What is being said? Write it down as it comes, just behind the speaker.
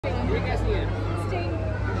कैसी है?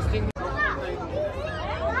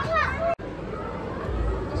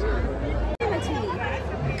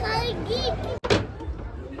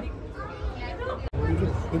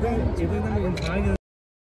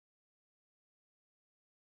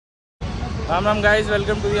 Ram Ram guys,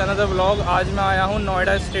 welcome to the another vlog. आज मैं आया हूँ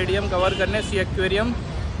नोएडा स्टेडियम कवर करने, सी एक्वेरियम।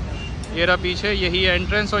 ये रहा पीछे, यही है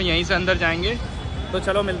एंट्रेंस और यहीं से अंदर जाएंगे। तो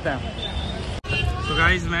चलो मिलते हैं। तो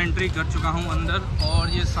गाइस मैं एंट्री कर चुका हूँ अंदर, और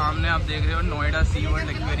ये सामने आप देख रहे हो नोएडा सी वर्ल्ड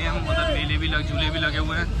एक्वेरियम। उधर मेले भी झूले भी लगे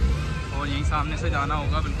हुए हैं और यहीं सामने से जाना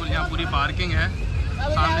होगा। बिल्कुल यहाँ पूरी पार्किंग है,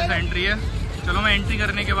 सामने से एंट्री है। चलो मैं एंट्री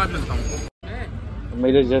करने के बाद मिलता हूँ।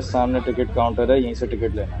 मेरे जस्ट सामने टिकट काउंटर है, यहीं से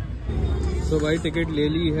टिकट लेना है। तो भाई टिकट ले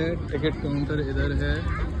ली है, टिकट काउंटर इधर है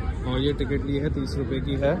और ये टिकट ली है 30 रुपये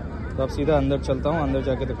की है। तो अब सीधा अंदर चलता हूँ, अंदर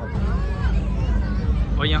जाके दिखाता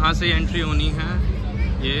हूँ। और यहाँ से एंट्री होनी है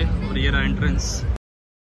ये, और ये रहा एंट्रेंस।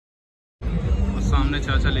 और सामने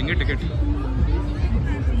चाचा लेंगे टिकट।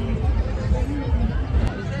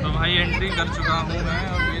 तो भाई एंट्री कर चुका हूँ मैं,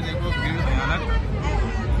 और ये देखो भीड़ भयानक।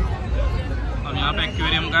 अब यहाँ पे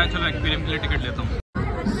एक्वेरियम का है, चलो एक्वेरियम के लिए टिकट लेता हूँ।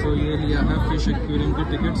 तो ये लिया है फिश एक्वेरियम की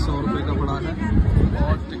टिकट, 100 रुपये का पड़ा है।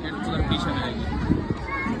 और टिकट उधर पीछे रहेगी,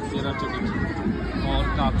 ये रहा टिकट। और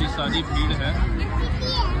काफ़ी सारी भीड़ है।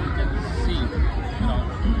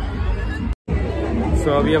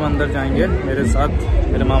 तो अभी हम अंदर जाएंगे, मेरे साथ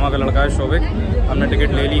मेरे मामा का लड़का है शोभिक। हमने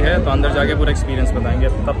टिकट ले ली है, तो अंदर जाके पूरा एक्सपीरियंस बताएंगे।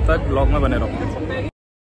 तब तक ब्लॉग में बने रहो।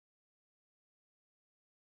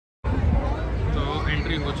 तो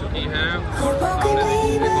एंट्री हो चुकी है और सामने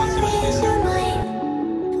देखिए कौन सी मछली है।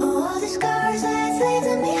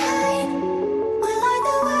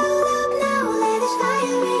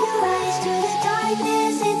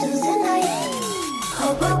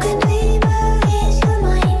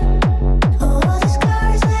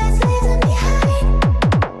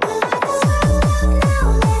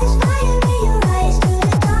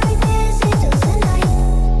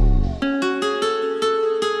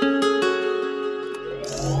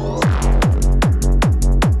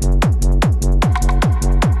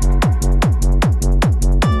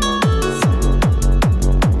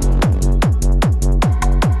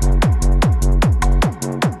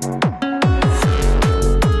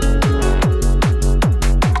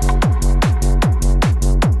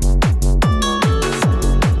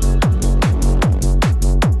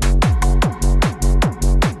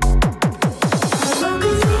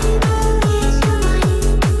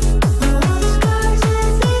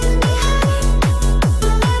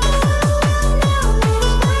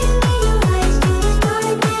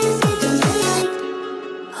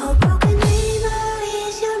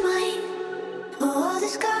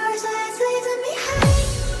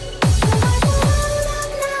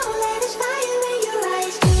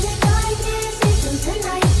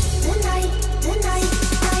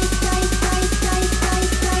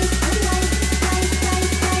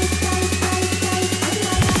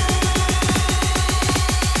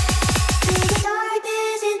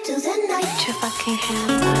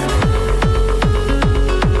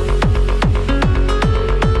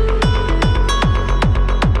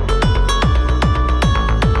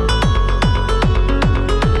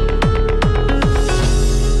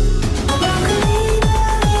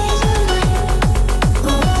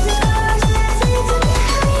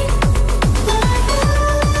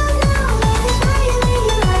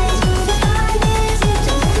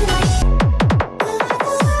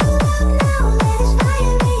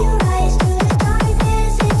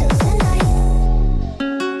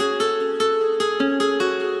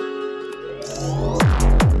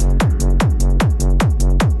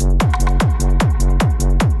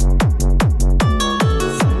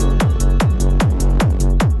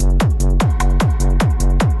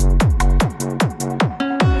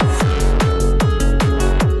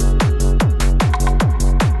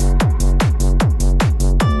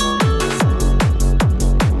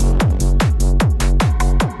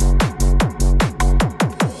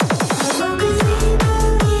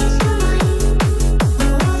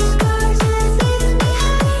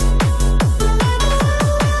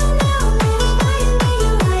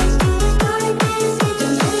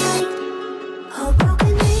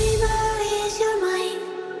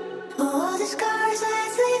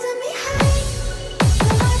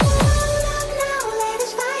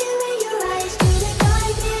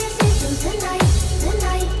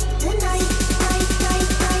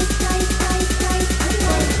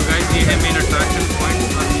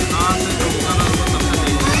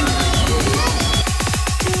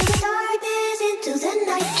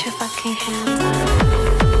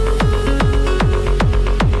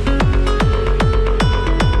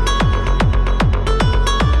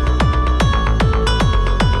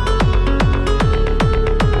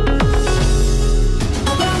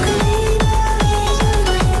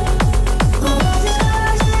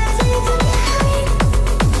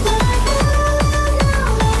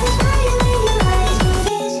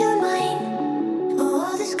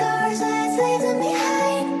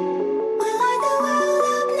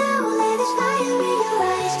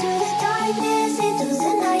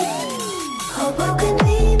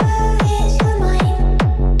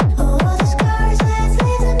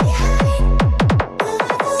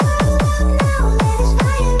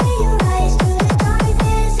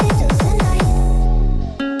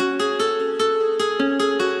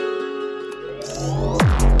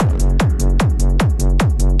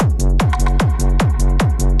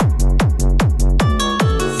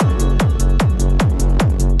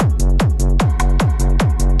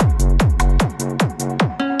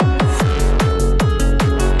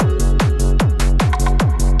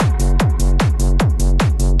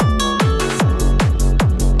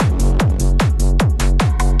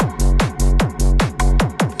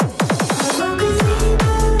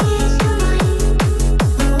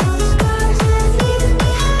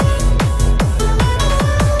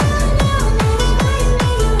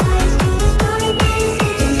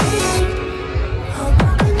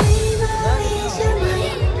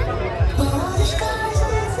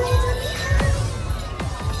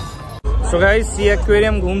 सो गाइस सी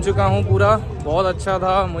एक्वेरियम घूम चुका हूँ पूरा, बहुत अच्छा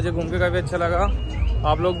था, मुझे घूम के काफ़ी अच्छा लगा।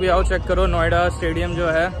 आप लोग भी आओ, चेक करो नोएडा स्टेडियम जो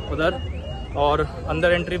है उधर। और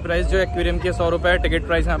अंदर एंट्री प्राइस जो एक्वेरियम की 100 रुपये है, टिकट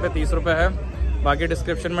प्राइस यहाँ पे 30 रुपये है। बाकी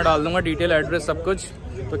डिस्क्रिप्शन में डाल दूंगा डिटेल, एड्रेस, सब कुछ।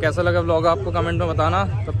 तो कैसा लगा व्लॉग आपको कमेंट में बताना।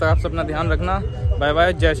 तब तक आप सब अपना ध्यान रखना। बाय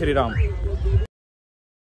बाय, जय श्री राम।